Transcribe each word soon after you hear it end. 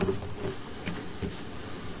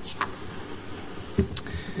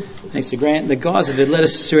Thanks to Grant. The guys that have led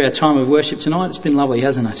us through our time of worship tonight, it's been lovely,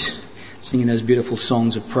 hasn't it? Singing those beautiful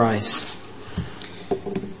songs of praise.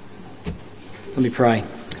 Let me pray.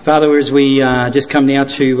 Father, as we just come now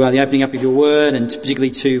to the opening up of your word, and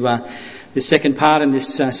particularly to the second part in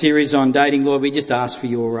this series on dating, Lord, we just ask for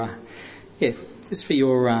your,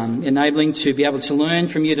 enabling to be able to learn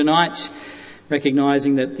from you tonight,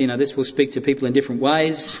 recognising that, this will speak to people in different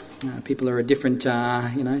ways. People are at different,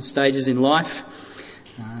 stages in life.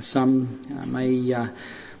 Some may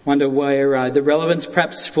wonder where the relevance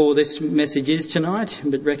perhaps for this message is tonight,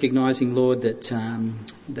 but recognising, Lord,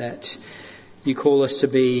 that you call us to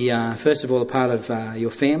be, first of all, a part of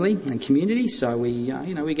your family and community. So we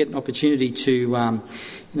get an opportunity to,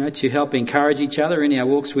 to help encourage each other in our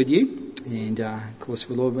walks with you. And of course,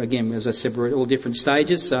 Lord, again, as I said, we're at all different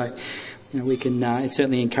stages, so we can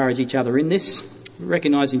certainly encourage each other in this.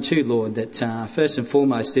 Recognising too, Lord, that first and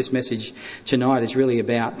foremost, this message tonight is really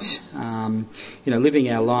about,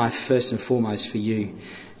 living our life first and foremost for you,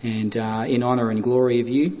 and in honour and glory of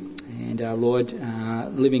you, and Lord,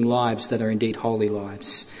 living lives that are indeed holy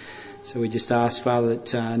lives. So we just ask, Father,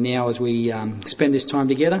 that now as we spend this time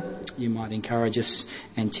together, you might encourage us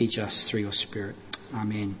and teach us through your Spirit.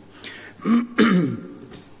 Amen.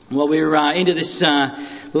 Well, we're into this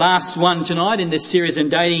last one tonight in this series on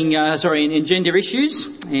dating, in gender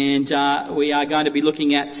issues, and we are going to be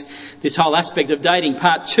looking at this whole aspect of dating,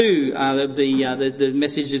 part 2 of the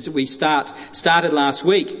messages that we started last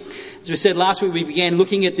week. As we said last week, we began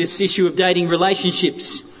looking at this issue of dating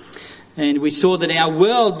relationships, and we saw that our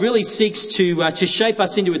world really seeks to shape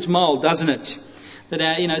us into its mould, doesn't it? That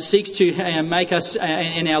it seeks to make us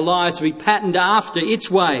in our lives to be patterned after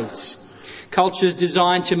its ways. Culture is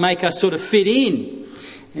designed to make us sort of fit in.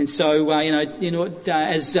 And so,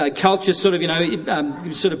 as culture sort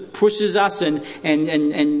of pushes us and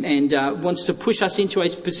wants to push us into a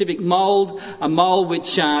specific mould, a mould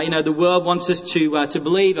which, the world wants us to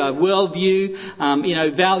believe, a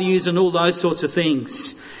worldview, values and all those sorts of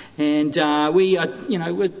things. And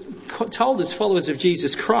we're told as followers of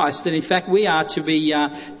Jesus Christ that in fact we're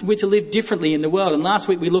to live differently in the world. And last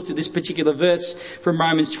week we looked at this particular verse from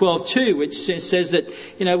Romans 12:2, which says that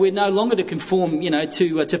we're no longer to conform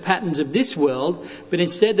to patterns of this world, but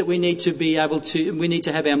instead that we need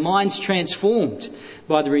to have our minds transformed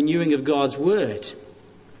by the renewing of God's word.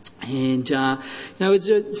 And,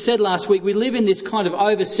 as said last week, we live in this kind of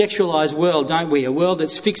over-sexualised world, don't we? A world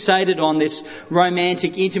that's fixated on this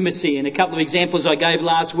romantic intimacy. And a couple of examples I gave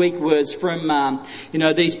last week was from,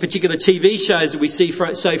 these particular TV shows that we see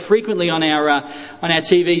so frequently on our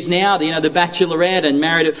TVs now, the Bachelorette and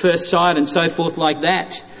Married at First Sight and so forth like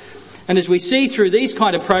that. And as we see through these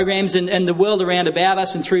kind of programs and the world around about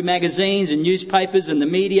us and through magazines and newspapers and the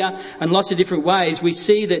media and lots of different ways, we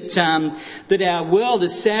see that our world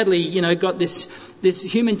has sadly, got this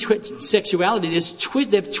human sexuality.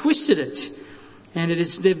 They've twisted it, and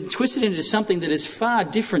they've twisted it into something that is far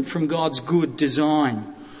different from God's good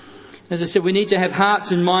design. As I said, we need to have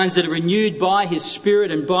hearts and minds that are renewed by His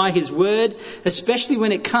Spirit and by His Word, especially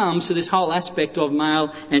when it comes to this whole aspect of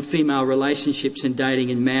male and female relationships and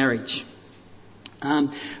dating and marriage.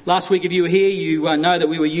 Last week, if you were here, you know that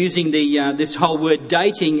we were using this whole word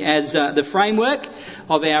dating as the framework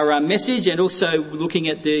of our message, and also looking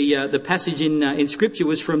at the passage in Scripture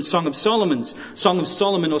was from Song of Solomon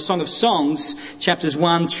or Song of Songs, chapters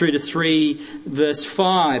 1 through to 3, verse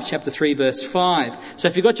 5. Chapter 3, verse 5. So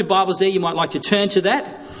if you've got your Bibles there, you might like to turn to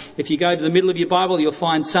that. If you go to the middle of your Bible, you'll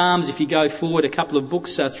find Psalms. If you go forward a couple of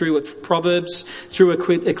books through Proverbs, through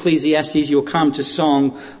Ecclesiastes, you'll come to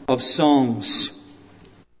Song of Songs.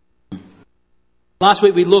 Last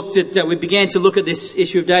week we began to look at this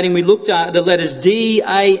issue of dating. We looked at the letters D,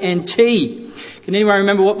 A and T. Can anyone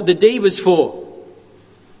remember what the D was for?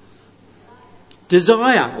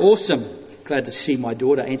 Desire. Awesome. Glad to see my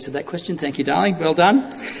daughter answer that question. Thank you, darling. Well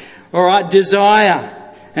done. All right,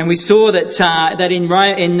 desire. And we saw that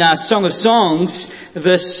in Song of Songs,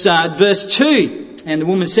 verse 2. And the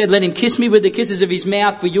woman said, "Let him kiss me with the kisses of his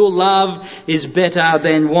mouth, for your love is better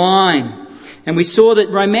than wine." And we saw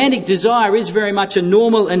that romantic desire is very much a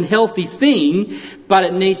normal and healthy thing, but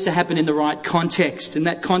it needs to happen in the right context. And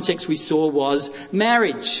that context we saw was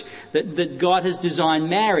marriage. That God has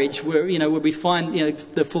designed marriage where we find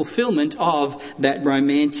the fulfillment of that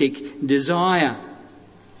romantic desire.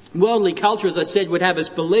 Worldly culture, as I said, would have us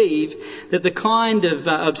believe that the kind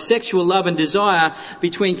of sexual love and desire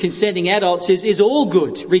between consenting adults is all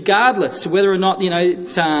good, regardless whether or not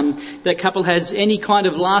that couple has any kind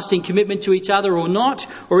of lasting commitment to each other or not,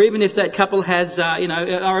 or even if that couple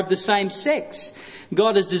are of the same sex.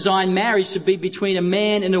 God has designed marriage to be between a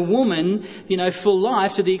man and a woman, for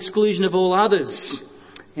life, to the exclusion of all others.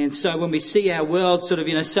 And so when we see our world sort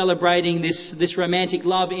of, celebrating this romantic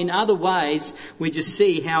love in other ways, we just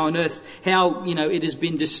see how on earth, it has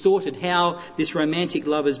been distorted, how this romantic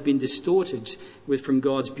love has been distorted from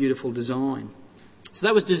God's beautiful design. So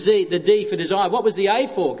that was the D for desire. What was the A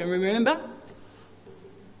for? Can we remember?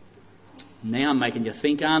 Now I'm making you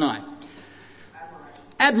think, aren't I?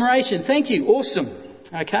 Admiration. Thank you. Awesome.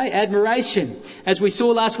 Okay, admiration. As we saw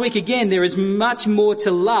last week, again, there is much more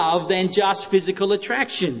to love than just physical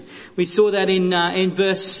attraction. We saw that in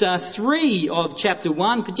verse 3 of chapter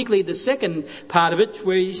 1, particularly the second part of it,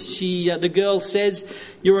 where the girl says,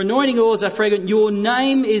 "Your anointing oils are fragrant. Your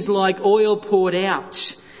name is like oil poured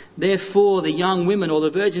out. Therefore, the young women or the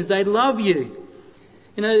virgins, they love you."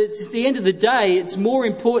 It's at the end of the day, it's more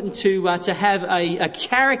important to have a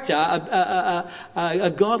character,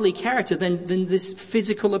 a godly character than this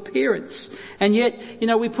physical appearance. And yet,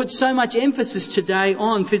 we put so much emphasis today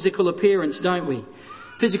on physical appearance, don't we?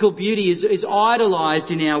 Physical beauty is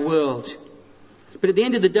idolised in our world. But at the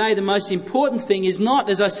end of the day, the most important thing is not,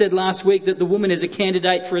 as I said last week, that the woman is a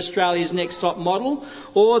candidate for Australia's next top model,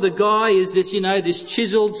 or the guy is this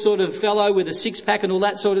chiselled sort of fellow with a six-pack and all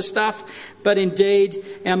that sort of stuff. But indeed,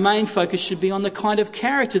 our main focus should be on the kind of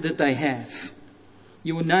character that they have.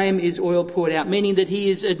 Your name is oil poured out, meaning that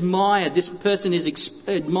he is admired. This person is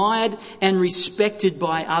admired and respected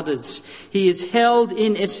by others. He is held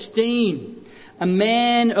in esteem. A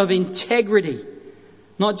man of integrity.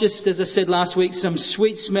 Not just, as I said last week, some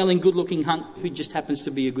sweet-smelling, good-looking hunk who just happens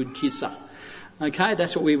to be a good kisser. Okay,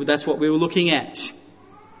 that's what we were looking at.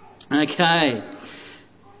 Okay.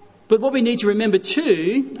 But what we need to remember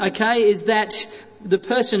too, okay, is that the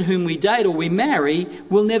person whom we date or we marry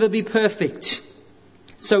will never be perfect.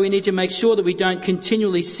 So we need to make sure that we don't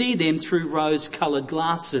continually see them through rose-coloured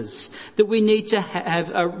glasses. That we need to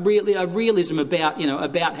have a realism about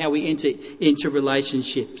how we enter into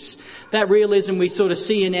relationships. That realism we sort of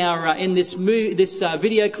see in this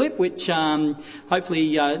video clip, which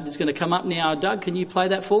hopefully is going to come up now. Doug, can you play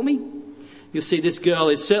that for me? You'll see this girl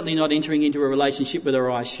is certainly not entering into a relationship with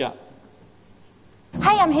her eyes shut.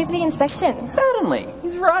 Hey, I'm here for the inspection. Certainly.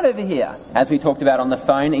 He's right over here. As we talked about on the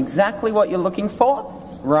phone, exactly what you're looking for.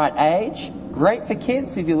 Right age. Great for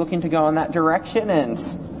kids if you're looking to go in that direction. And,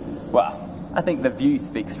 well, I think the view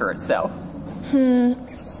speaks for itself. I'm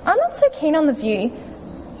not so keen on the view.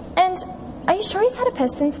 And are you sure he's had a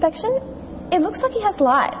pest inspection? It looks like he has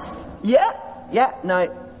lice. Yeah, no,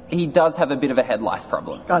 he does have a bit of a head lice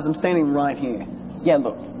problem. Guys, I'm standing right here. Yeah,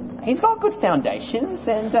 look, he's got good foundations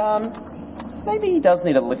and, maybe he does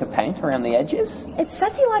need a lick of paint around the edges. It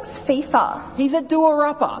says he likes FIFA. He's a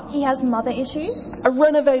doer-upper. He has mother issues. A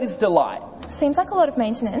renovator's delight. Seems like a lot of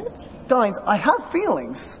maintenance. Guys, I have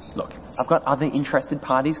feelings. Look, I've got other interested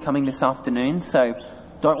parties coming this afternoon, so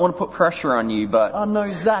don't want to put pressure on you, but... Oh, no,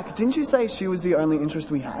 Zach, didn't you say she was the only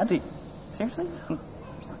interest we had? Seriously?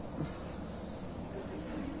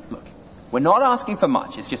 Look, we're not asking for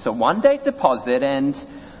much. It's just a one-date deposit and,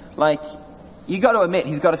 you got to admit,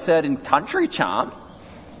 he's got a certain country charm.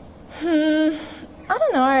 I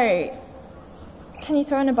don't know. Can you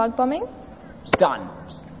throw in a bug bombing? Done.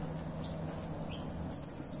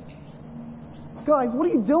 Guys, what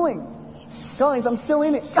are you doing? Guys, I'm still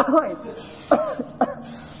in it. Guys!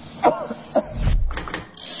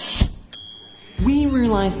 We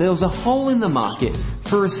realised there was a hole in the market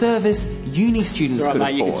for a service uni students It's all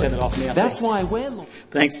right, could mate, afford. you can turn it off now. That's Thanks. why we're...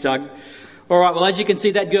 Thanks, Doug. All right, well, as you can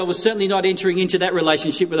see, that girl was certainly not entering into that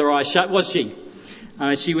relationship with her eyes shut, was she?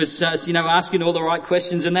 She was, asking all the right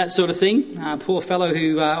questions and that sort of thing. Poor fellow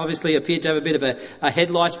who obviously appeared to have a bit of a head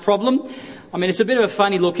lice problem. I mean, it's a bit of a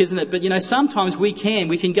funny look, isn't it? But, sometimes we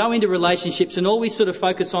can go into relationships and all we sort of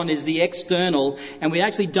focus on is the external and we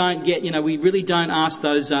actually don't get, we really don't ask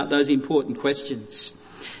those important questions.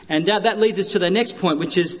 And that leads us to the next point,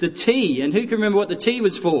 which is the T. And who can remember what the T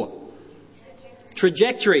was for?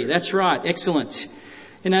 Trajectory. That's right. Excellent.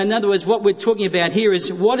 In other words, what we're talking about here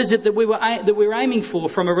is what is it that we're aiming for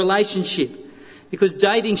from a relationship? Because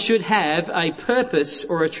dating should have a purpose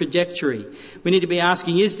or a trajectory. We need to be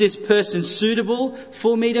asking, is this person suitable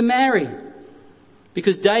for me to marry?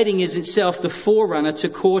 Because dating is itself the forerunner to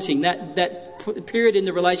courting, that period in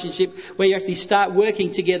the relationship where you actually start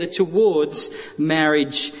working together towards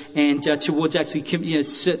marriage and towards actually,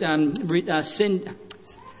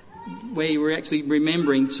 where you were actually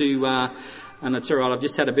remembering to, and it's all right, I've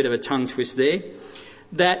just had a bit of a tongue twist there,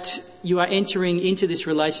 that you are entering into this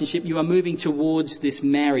relationship, you are moving towards this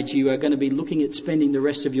marriage, you are going to be looking at spending the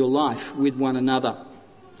rest of your life with one another.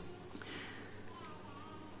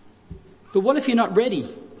 But what if you're not ready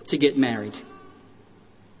to get married?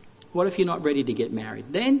 What if you're not ready to get married?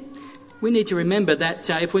 Then we need to remember that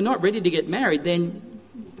if we're not ready to get married, then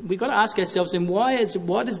we've got to ask ourselves, then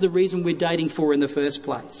what is the reason we're dating for in the first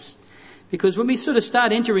place? Because when we sort of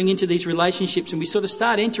start entering into these relationships and we sort of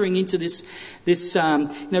start entering into this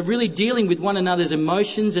really dealing with one another's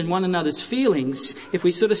emotions and one another's feelings, if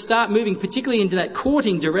we sort of start moving particularly into that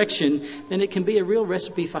courting direction, then it can be a real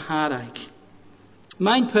recipe for heartache.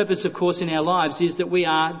 Main purpose, of course, in our lives is that we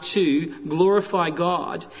are to glorify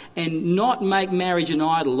God and not make marriage an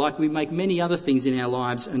idol like we make many other things in our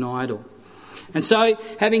lives an idol. And so,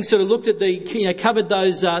 having sort of looked at covered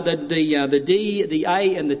those, the D, the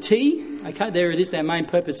A and the T, okay, there it is, our main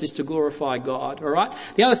purpose is to glorify God, alright?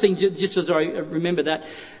 The other thing, just as I remember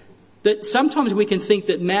that sometimes we can think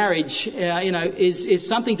that marriage, is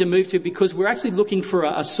something to move to because we're actually looking for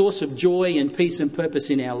a source of joy and peace and purpose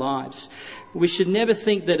in our lives. We should never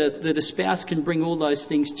think that a spouse can bring all those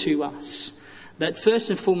things to us. That first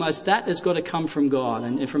and foremost, that has got to come from God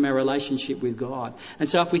and from our relationship with God. And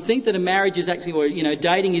so if we think that a marriage is actually, or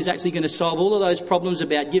dating is actually going to solve all of those problems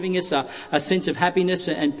about giving us a sense of happiness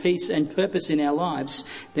and peace and purpose in our lives,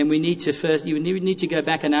 then we need to go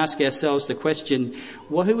back and ask ourselves the question,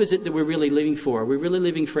 who is it that we're really living for? Are we really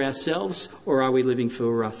living for ourselves, or are we living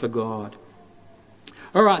for God?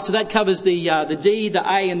 All right, so that covers the D, the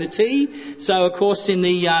A and the T. So, of course, in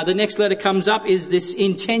the next letter comes up is this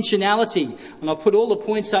intentionality. And I've put all the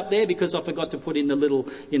points up there because I forgot to put in the little,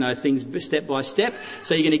 things step by step.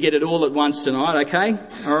 So you're going to get it all at once tonight, okay?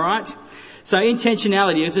 All right. So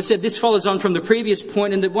intentionality, as I said, this follows on from the previous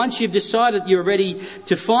point, and that once you've decided you're ready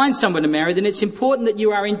to find someone to marry, then it's important that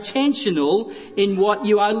you are intentional in what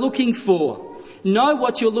you are looking for. Know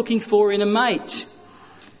what you're looking for in a mate.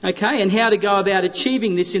 Okay, and how to go about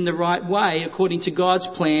achieving this in the right way according to God's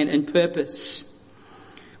plan and purpose.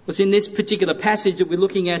 Well, in this particular passage that we're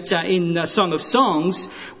looking at in Song of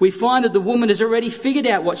Songs, we find that the woman has already figured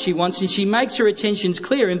out what she wants, and she makes her intentions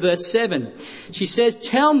clear in verse 7. She says,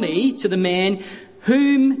 "Tell me," to the man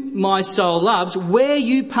whom my soul loves, "where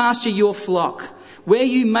you pasture your flock, where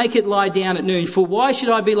you make it lie down at noon. For why should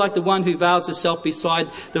I be like the one who veils herself beside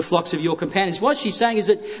the flocks of your companions?" What she's saying is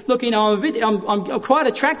that, look, I'm quite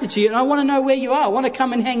attracted to you, and I want to know where you are. I want to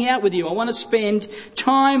come and hang out with you. I want to spend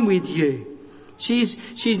time with you. She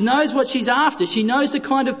knows what she's after. She knows the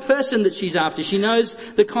kind of person that she's after. She knows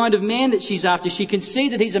the kind of man that she's after. She can see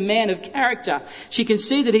that he's a man of character. She can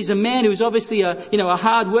see that he's a man who's obviously a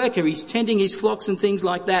hard worker. He's tending his flocks and things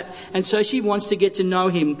like that. And so she wants to get to know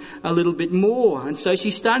him a little bit more. And so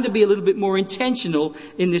she's starting to be a little bit more intentional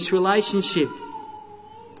in this relationship.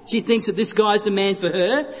 She thinks that this guy's the man for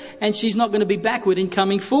her, and she's not going to be backward in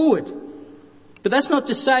coming forward. But that's not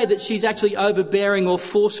to say that she's actually overbearing or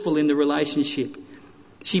forceful in the relationship.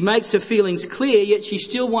 She makes her feelings clear, yet she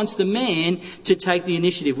still wants the man to take the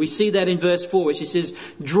initiative. We see that in verse 4 where she says,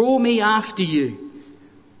 "Draw me after you.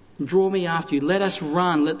 Draw me after you. Let us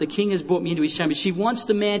run. Let the king has brought me into his chamber." She wants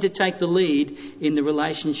the man to take the lead in the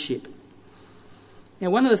relationship. Now,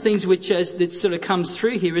 one of the things that sort of comes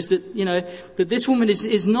through here is that, that this woman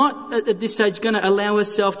is not at this stage going to allow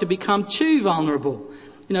herself to become too vulnerable.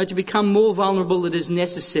 To become more vulnerable than is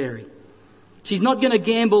necessary. She's not going to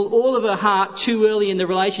gamble all of her heart too early in the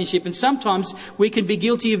relationship. And sometimes we can be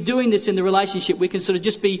guilty of doing this in the relationship. We can sort of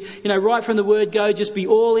just be, right from the word go, just be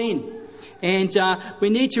all in. And we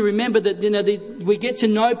need to remember that, we get to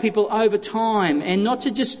know people over time and not to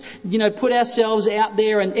just, put ourselves out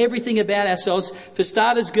there and everything about ourselves. For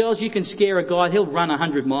starters, girls, you can scare a guy. He'll run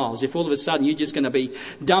 100 miles if all of a sudden you're just going to be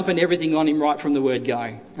dumping everything on him right from the word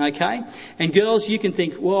go. Okay? And girls, you can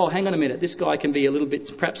think, whoa, hang on a minute. This guy can be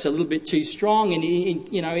perhaps a little bit too strong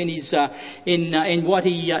in what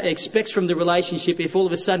he expects from the relationship. If all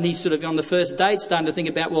of a sudden he's sort of on the first date starting to think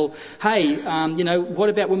about, well, hey, what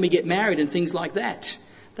about when we get married and things like that?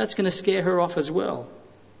 That's going to scare her off as well.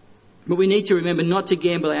 But we need to remember not to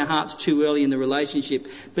gamble our hearts too early in the relationship,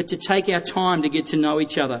 but to take our time to get to know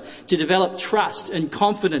each other, to develop trust and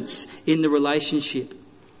confidence in the relationship.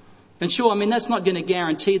 And sure, that's not going to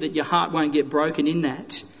guarantee that your heart won't get broken in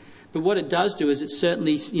that. But what it does do is it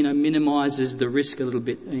certainly, minimises the risk a little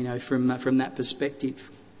bit, from that perspective.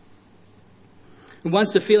 And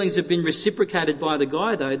once the feelings have been reciprocated by the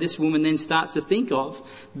guy, though, this woman then starts to think of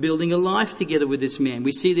building a life together with this man.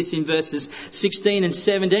 We see this in verses 16 and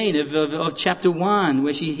 17 of chapter 1,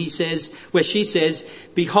 where she says,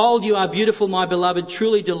 "Behold, you are beautiful, my beloved,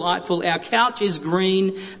 truly delightful. Our couch is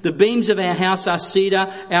green, the beams of our house are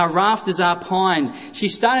cedar, our rafters are pine."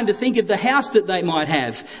 She's starting to think of the house that they might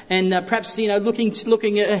have, and perhaps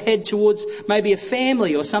looking ahead towards maybe a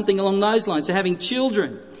family or something along those lines, so having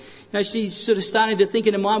children. she's sort of starting to think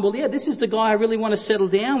in her mind, well, yeah, this is the guy I really want to settle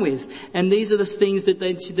down with. And these are the things that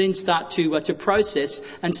they then start to process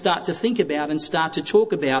and start to think about and start to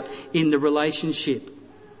talk about in the relationship.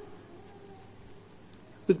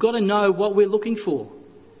 We've got to know what we're looking for.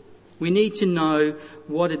 We need to know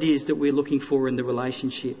what it is that we're looking for in the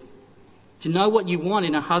relationship. To know what you want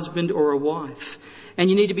in a husband or a wife. And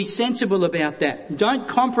you need to be sensible about that. Don't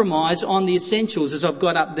compromise on the essentials as I've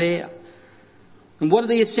got up there. And what are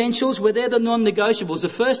the essentials? Well, they're the non-negotiables. The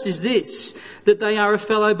first is this, that they are a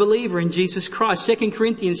fellow believer in Jesus Christ. 2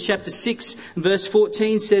 Corinthians chapter 6 verse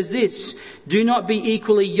 14 says this, do not be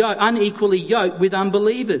unequally yoked with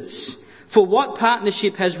unbelievers. For what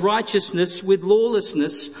partnership has righteousness with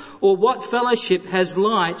lawlessness, or what fellowship has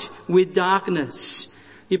light with darkness?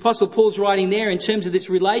 The Apostle Paul's writing there in terms of this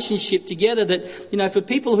relationship together that, for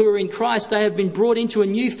people who are in Christ, they have been brought into a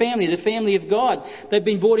new family, the family of God. They've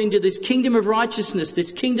been brought into this kingdom of righteousness,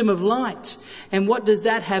 this kingdom of light. And what does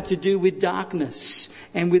that have to do with darkness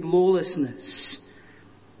and with lawlessness?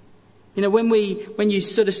 When you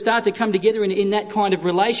sort of start to come together in that kind of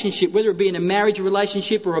relationship, whether it be in a marriage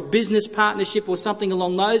relationship or a business partnership or something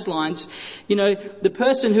along those lines, the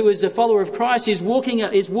person who is a follower of Christ is walking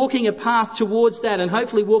a path towards that, and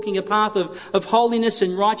hopefully walking a path of holiness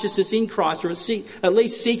and righteousness in Christ, or at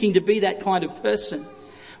least seeking to be that kind of person.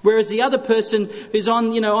 Whereas the other person is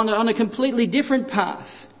on a completely different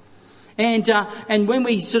path. And when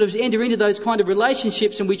we sort of enter into those kind of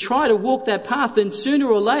relationships and we try to walk that path, then sooner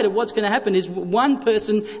or later what's going to happen is one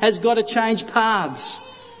person has got to change paths.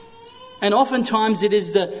 And oftentimes it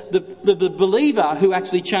is the believer who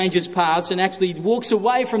actually changes paths and actually walks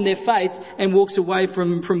away from their faith and walks away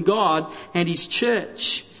from God and His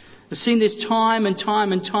church. I've seen this time and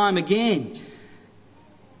time and time again.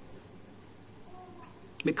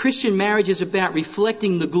 But Christian marriage is about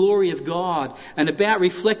reflecting the glory of God and about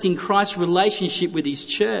reflecting Christ's relationship with His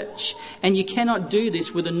church. And you cannot do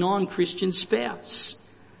this with a non-Christian spouse.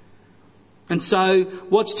 And so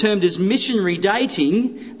what's termed as missionary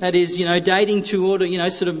dating, that is, dating to order,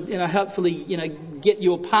 hopefully, get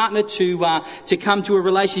your partner to come to a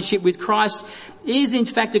relationship with Christ, is in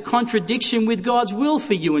fact a contradiction with God's will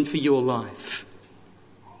for you and for your life.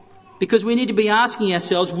 Because we need to be asking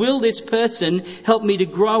ourselves, will this person help me to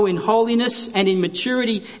grow in holiness and in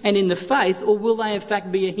maturity and in the faith, or will they in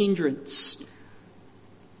fact be a hindrance?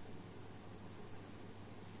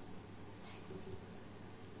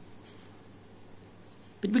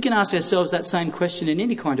 But we can ask ourselves that same question in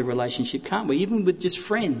any kind of relationship, can't we? Even with just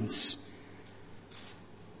friends.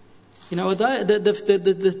 Are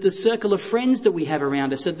the circle of friends that we have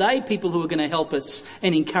around us, are they people who are going to help us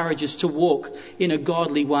and encourage us to walk in a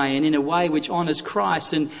godly way and in a way which honours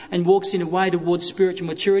Christ and walks in a way towards spiritual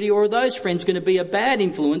maturity? Or are those friends going to be a bad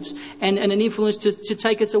influence and an influence to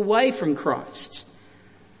take us away from Christ?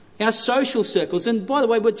 Our social circles, and by the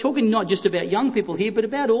way, we're talking not just about young people here, but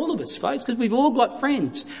about all of us, folks, because we've all got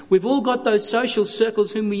friends. We've all got those social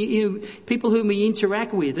circles people whom we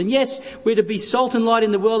interact with. And yes, we're to be salt and light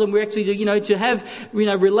in the world, and we're actually to have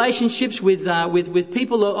relationships with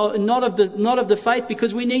people not of the faith,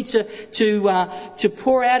 because we need to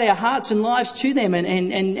pour out our hearts and lives to them and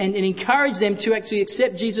encourage them to actually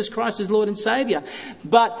accept Jesus Christ as Lord and Saviour.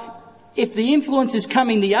 But if the influence is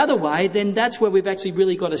coming the other way, then that's where we've actually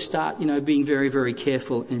really got to start, being very, very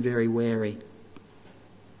careful and very wary.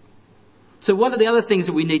 So what are the other things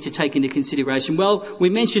that we need to take into consideration? Well, we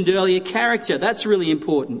mentioned earlier character. That's really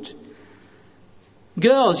important.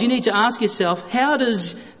 Girls, you need to ask yourself, how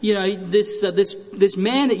does, this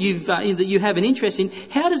man that you have an interest in,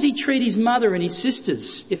 how does he treat his mother and his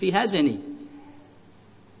sisters, if he has any?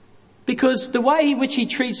 Because the way in which he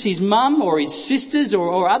treats his mum or his sisters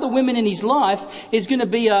or other women in his life is going to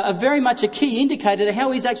be a very much a key indicator to how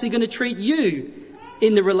he's actually going to treat you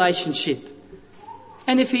in the relationship.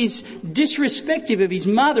 And if he's disrespectful of his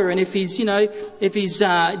mother, and if he's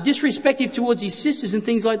disrespectful towards his sisters and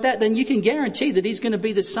things like that, then you can guarantee that he's going to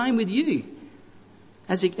be the same with you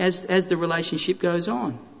as the relationship goes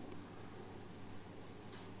on.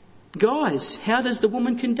 Guys, how does the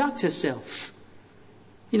woman conduct herself?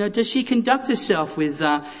 Does she conduct herself with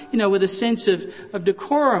a sense of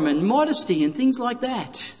decorum and modesty and things like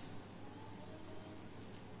that?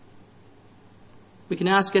 We can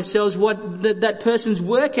ask ourselves what that person's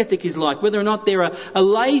work ethic is like, whether or not they're a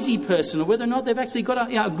lazy person or whether or not they've actually got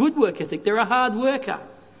a good work ethic. They're a hard worker.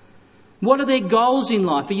 What are their goals in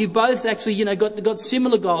life? Are you both actually, got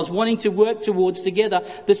similar goals, wanting to work towards together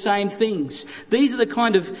the same things? These are the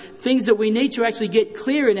kind of things that we need to actually get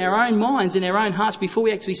clear in our own minds, in our own hearts, before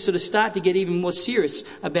we actually sort of start to get even more serious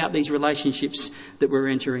about these relationships that we're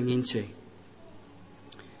entering into.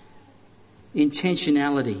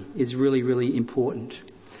 Intentionality is really, really important.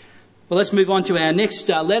 Well, let's move on to our next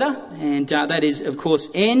letter, and that is, of course,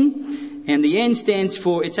 N. And the N stands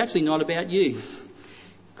for, it's actually not about you.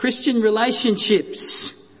 Christian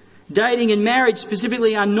relationships, dating and marriage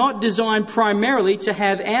specifically, are not designed primarily to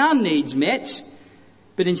have our needs met,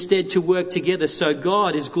 but instead to work together so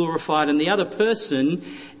God is glorified and the other person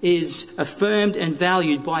is affirmed and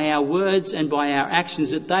valued by our words and by our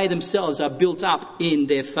actions, that they themselves are built up in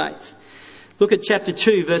their faith. Look at chapter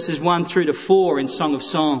 2, verses 1 through to 4 in Song of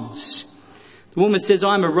Songs. The woman says,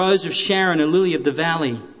 I am a rose of Sharon, a lily of the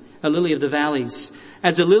valley, a lily of the valleys.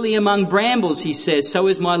 As a lily among brambles, he says, so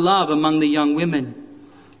is my love among the young women.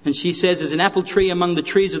 And she says, as an apple tree among the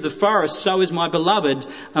trees of the forest, so is my beloved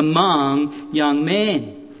among young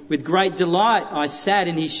men. With great delight I sat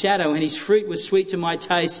in his shadow, and his fruit was sweet to my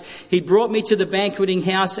taste. He brought me to the banqueting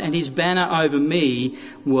house, and his banner over me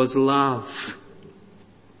was love.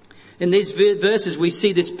 In these verses, we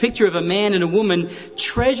see this picture of a man and a woman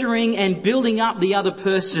treasuring and building up the other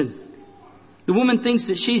person. The woman thinks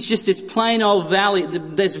that she's just this plain old valley,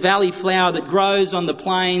 this valley flower that grows on the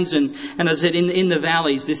plains and as I said, in the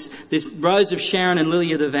valleys, this rose of Sharon and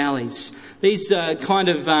lily of the valleys. These kind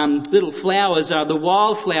of little flowers are the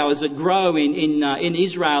wildflowers that grow in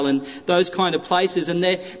Israel and those kind of places, and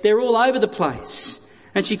they're all over the place.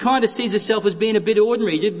 And she kind of sees herself as being a bit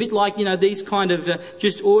ordinary, a bit like, these kind of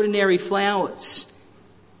just ordinary flowers.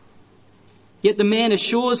 Yet the man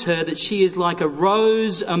assures her that she is like a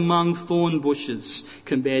rose among thorn bushes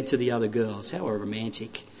compared to the other girls. How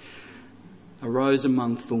romantic. A rose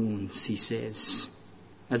among thorns, he says.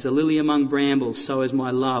 As a lily among brambles, so is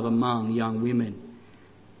my love among young women.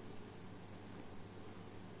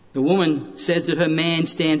 The woman says that her man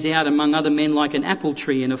stands out among other men like an apple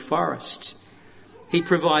tree in a forest. He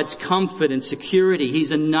provides comfort and security.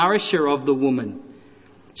 He's a nourisher of the woman.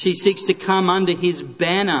 She seeks to come under his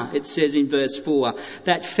banner, it says in verse 4,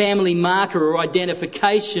 that family marker or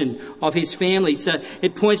identification of his family. So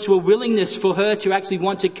it points to a willingness for her to actually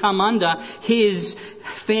want to come under his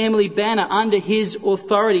family banner, under his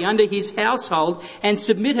authority, under his household, and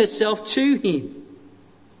submit herself to him.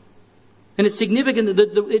 And it's significant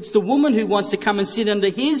that it's the woman who wants to come and sit under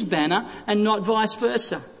his banner and not vice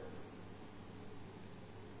versa.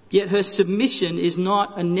 Yet her submission is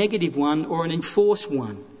not a negative one or an enforced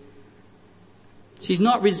one. She's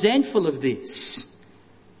not resentful of this.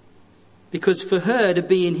 Because for her to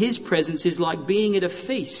be in his presence is like being at a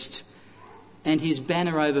feast. And his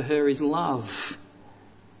banner over her is love.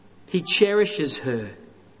 He cherishes her.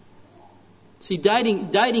 See,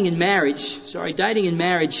 dating and marriage,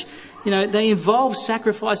 they involve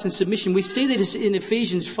sacrifice and submission. We see this in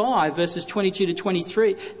Ephesians 5, verses 22 to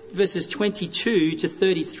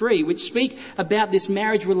 33, which speak about this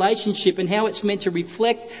marriage relationship and how it's meant to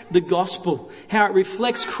reflect the gospel, how it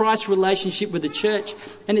reflects Christ's relationship with the church.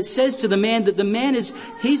 And it says to the man that the man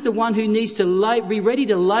he's the one who needs to be ready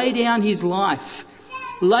to lay down his life.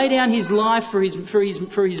 Lay down his life for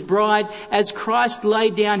his bride as Christ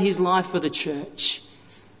laid down his life for the church.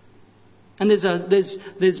 And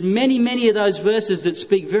there's many of those verses that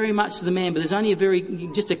speak very much to the man, but there's only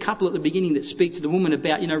just a couple at the beginning that speak to the woman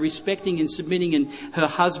about, respecting and submitting and her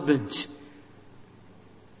husband.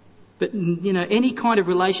 But, any kind of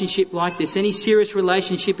relationship like this, any serious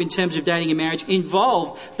relationship in terms of dating and marriage,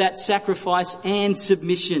 involve that sacrifice and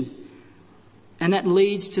submission. And that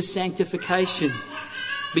leads to sanctification,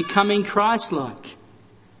 becoming Christ-like.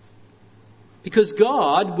 Because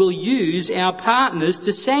God will use our partners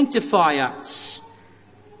to sanctify us.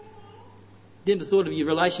 Didn't have thought of your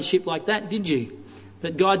relationship like that, did you?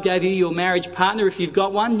 That God gave you your marriage partner, if you've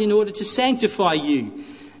got one, in order to sanctify you,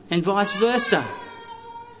 and vice versa.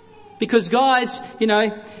 Because guys, you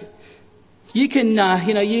can,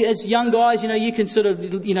 you as young guys, you can sort of,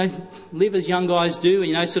 live as young guys do,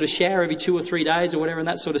 and, sort of shower every 2 or 3 days or whatever and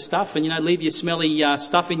that sort of stuff, and, leave your smelly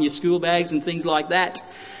stuff in your school bags and things like that.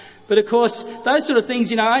 But of course, those sort of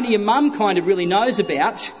things, only your mum kind of really knows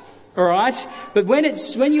about, all right? But when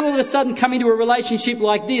you all of a sudden come into a relationship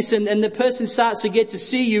like this and the person starts to get to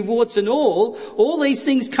see you, warts and all these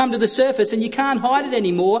things come to the surface and you can't hide it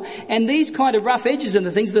anymore. And these kind of rough edges and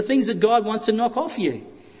the things that God wants to knock off you.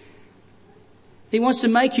 He wants to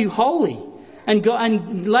make you holy.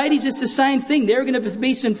 And ladies, it's the same thing. There are going to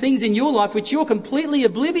be some things in your life which you're completely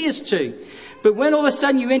oblivious to. But when all of a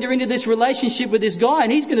sudden you enter into this relationship with this guy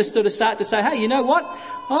and he's going to sort of start to say, hey, you know what?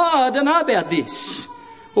 Oh, I don't know about this.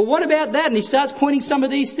 Well, what about that? And he starts pointing some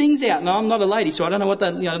of these things out. No, I'm not a lady, so I don't know what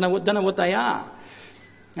what they are.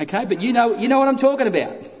 Okay, but you know what I'm talking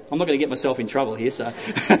about. I'm not going to get myself in trouble here, so.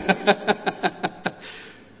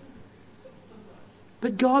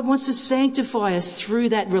 But God wants to sanctify us through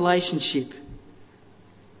that relationship.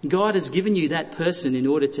 God has given you that person in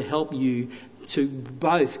order to help you to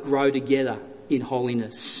both grow together in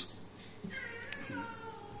holiness.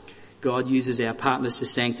 God uses our partners to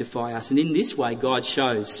sanctify us, and in this way God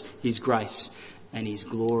shows his grace and his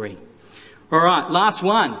glory. All right, last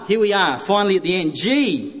one. Here we are, finally at the end.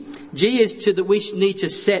 G is that we need to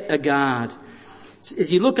set a guard.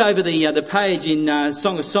 As you look over the page in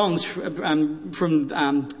Song of Songs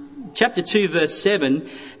from chapter 2 verse 7,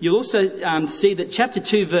 you'll also see that chapter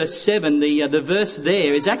 2 verse 7, the verse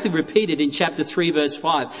there is actually repeated in chapter 3 verse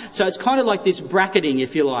 5. So it's kind of like this bracketing,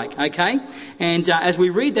 if you like, okay? And as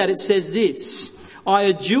we read that, it says this: I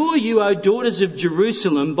adjure you, O daughters of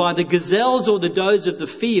Jerusalem, by the gazelles or the does of the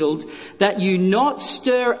field, that you not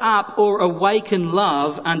stir up or awaken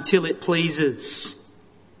love until it pleases.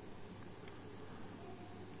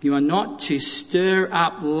 You are not to stir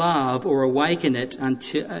up love or awaken it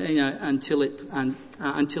until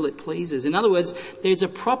it pleases. In other words, there's a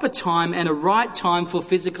proper time and a right time for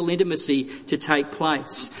physical intimacy to take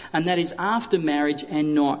place, and that is after marriage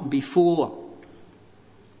and not before.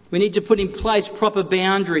 We need to put in place proper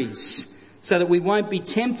boundaries so that we won't be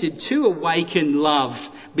tempted to awaken love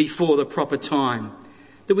before the proper time.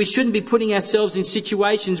 That we shouldn't be putting ourselves in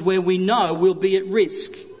situations where we know we'll be at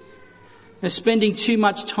risk. Spending too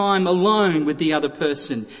much time alone with the other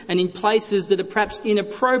person and in places that are perhaps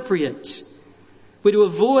inappropriate. We're to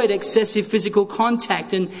avoid excessive physical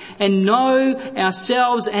contact and know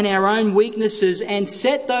ourselves and our own weaknesses and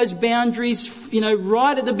set those boundaries,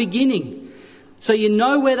 right at the beginning. So you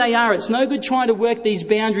know where they are. It's no good trying to work these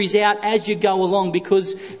boundaries out as you go along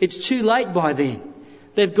because it's too late by then.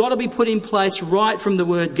 They've got to be put in place right from the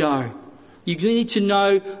word go. You need to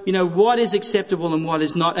know, what is acceptable and what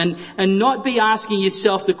is not, and not be asking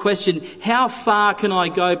yourself the question, how far can I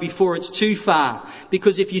go before it's too far?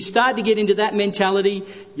 Because if you start to get into that mentality,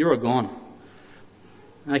 you're a goner.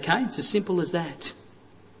 Okay? It's as simple as that.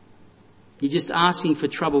 You're just asking for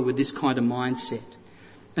trouble with this kind of mindset.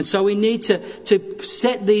 And so we need to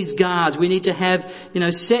set these guards. We need to have,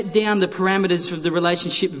 set down the parameters of the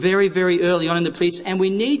relationship very, very early on in the piece, and we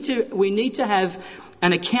need to have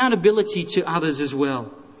and accountability to others as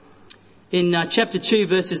well. In chapter 2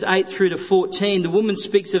 verses 8 through to 14, the woman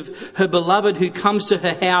speaks of her beloved who comes to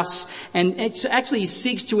her house and actually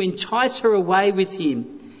seeks to entice her away with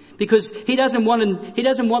him because he doesn't want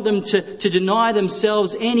them to deny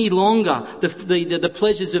themselves any longer the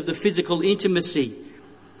pleasures of the physical intimacy.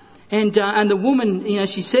 And the woman,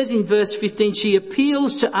 she says in verse 15, she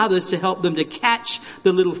appeals to others to help them to catch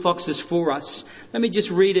the little foxes for us. Let me just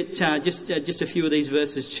read it, just a few of these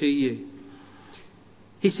verses to you.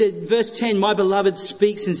 He said, verse 10, my beloved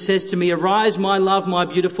speaks and says to me, arise, my love, my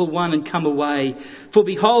beautiful one, and come away. For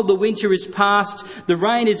behold, the winter is past, the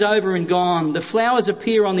rain is over and gone, the flowers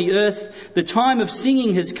appear on the earth, the time of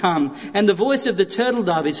singing has come, and the voice of the turtle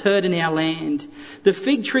dove is heard in our land. The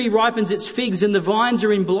fig tree ripens its figs, and the vines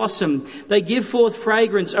are in blossom. They give forth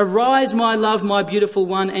fragrance. Arise, my love, my beautiful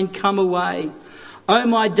one, and come away. O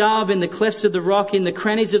my dove, in the clefts of the rock, in the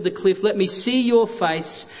crannies of the cliff, let me see your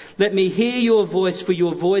face, let me hear your voice, for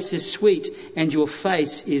your voice is sweet and your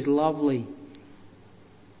face is lovely.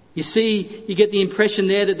 You see, you get the impression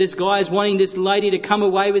there that this guy is wanting this lady to come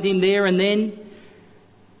away with him there and then.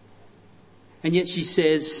 And yet she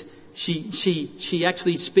says, she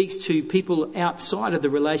actually speaks to people outside of the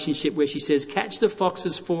relationship where she says, catch the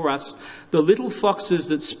foxes for us, the little foxes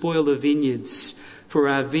that spoil the vineyards. For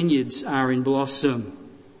our vineyards are in blossom.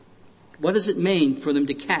 What does it mean for them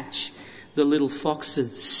to catch the little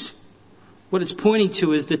foxes? What it's pointing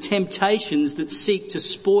to is the temptations that seek to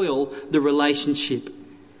spoil the relationship,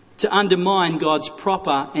 to undermine God's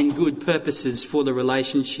proper and good purposes for the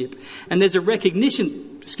relationship. And there's a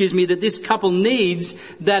recognition, that this couple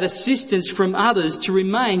needs that assistance from others to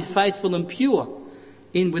remain faithful and pure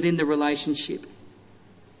within the relationship.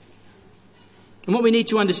 And what we need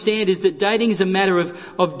to understand is that dating is a matter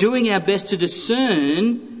of doing our best to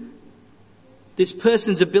discern this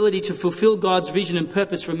person's ability to fulfill God's vision and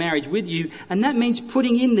purpose for marriage with you. And that means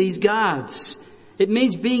putting in these guards. It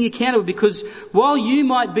means being accountable, because while you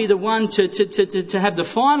might be the one to have the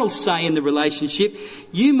final say in the relationship,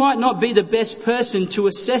 you might not be the best person to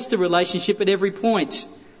assess the relationship at every point.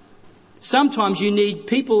 Sometimes you need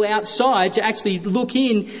people outside to actually look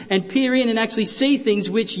in and peer in and actually see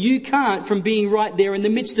things which you can't from being right there in the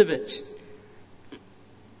midst of it.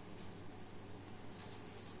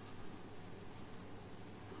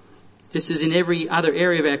 Just as in every other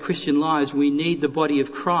area of our Christian lives, we need the body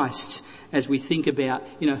of Christ as we think about,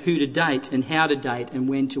 who to date and how to date and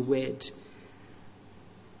when to wed.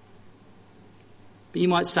 But you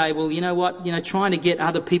might say, well, you know what, trying to get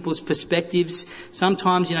other people's perspectives,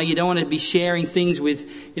 sometimes, you don't want to be sharing things with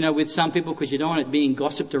some people because you don't want it being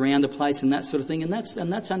gossiped around the place and that sort of thing, and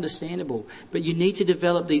that's understandable. But you need to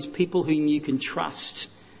develop these people whom you can trust,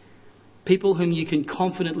 people whom you can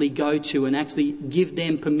confidently go to and actually give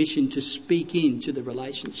them permission to speak into the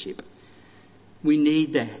relationship. We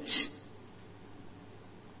need that.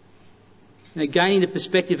 Gaining the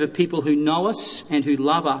perspective of people who know us and who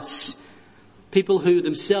love us, people who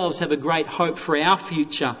themselves have a great hope for our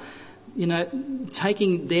future,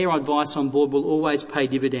 taking their advice on board will always pay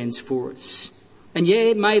dividends for us. And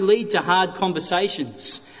it may lead to hard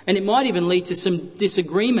conversations, and it might even lead to some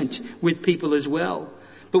disagreement with people as well.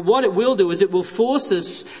 But what it will do is it will force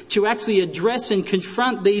us to actually address and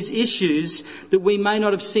confront these issues that we may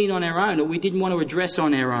not have seen on our own or we didn't want to address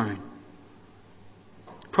on our own.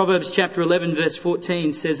 Proverbs chapter 11 verse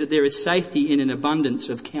 14 says that there is safety in an abundance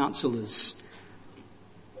of counsellors.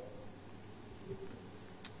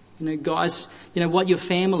 Guys, what your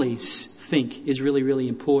families think is really, really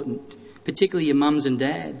important, particularly your mums and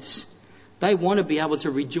dads. They want to be able to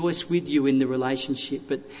rejoice with you in the relationship,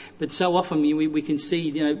 but so often we can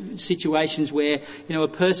see situations where a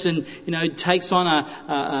person takes on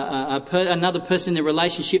another person in the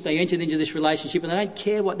relationship. They enter into this relationship and they don't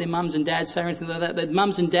care what their mums and dads say or anything like that. Their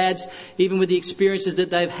mums and dads, even with the experiences that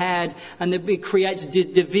they've had, and it creates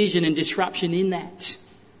division and disruption in that.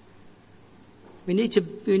 We need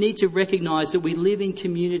to recognise that we live in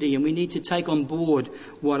community and we need to take on board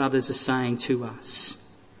what others are saying to us.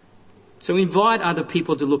 So invite other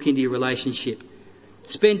people to look into your relationship.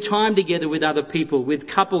 Spend time together with other people, with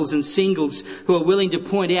couples and singles who are willing to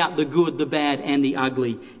point out the good, the bad and the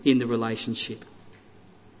ugly in the relationship.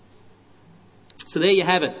 So there you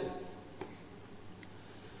have it.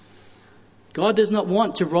 God does not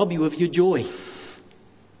want to rob you of your joy.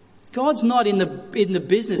 God's not in the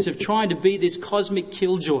business of trying to be this cosmic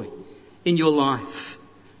killjoy in your life.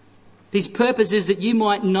 His purpose is that you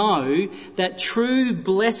might know that true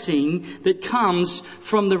blessing that comes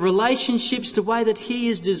from the relationships the way that He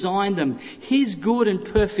has designed them, His good and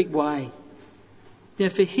perfect way. They're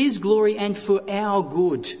for His glory and for our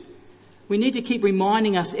good. We need to keep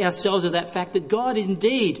reminding ourselves of that fact that God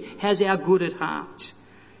indeed has our good at heart.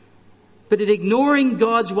 But in ignoring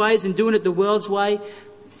God's ways and doing it the world's way,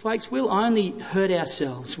 folks, we'll only hurt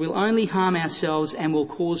ourselves, we'll only harm ourselves and will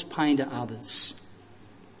cause pain to others.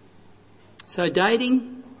 So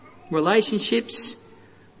dating, relationships,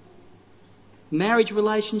 marriage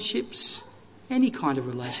relationships, any kind of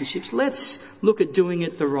relationships, let's look at doing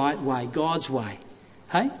it the right way, God's way.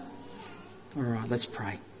 Hey? All right, let's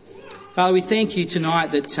pray. Father, we thank you tonight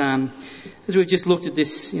that as we've just looked at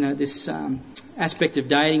this, this aspect of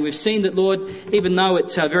dating, we've seen that, Lord, even though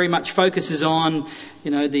it very much focuses on,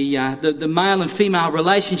 the male and female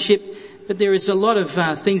relationship, but there is a lot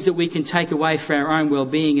of things that we can take away for our own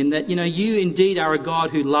well-being, and that, you indeed are a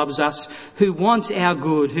God who loves us, who wants our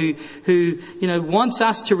good, who wants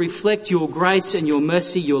us to reflect your grace and your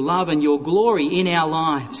mercy, your love and your glory in our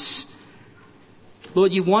lives.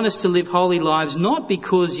 Lord, you want us to live holy lives, not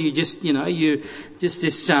because you're just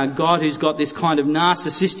this God who's got this kind of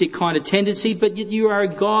narcissistic kind of tendency, but you are a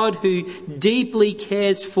God who deeply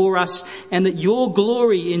cares for us, and that your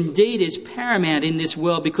glory indeed is paramount in this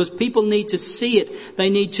world, because people need to see it, they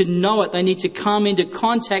need to know it, they need to come into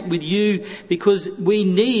contact with you, because we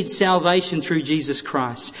need salvation through Jesus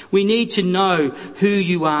Christ. We need to know who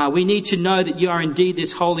you are. We need to know that you are indeed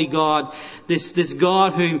this holy God, this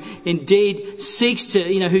God whom indeed seeks to,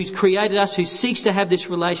 who's created us, who seeks to have this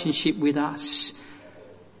relationship with us.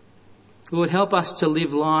 Lord, help us to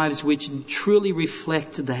live lives which truly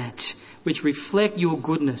reflect that, which reflect your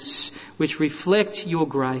goodness, which reflect your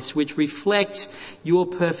grace, which reflect your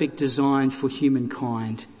perfect design for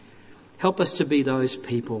humankind. Help us to be those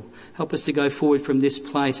people. Help us to go forward from this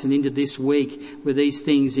place and into this week with these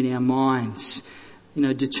things in our minds,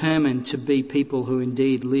 determined to be people who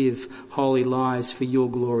indeed live holy lives for your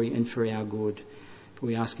glory and for our good. For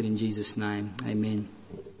we ask it in Jesus' name. Amen.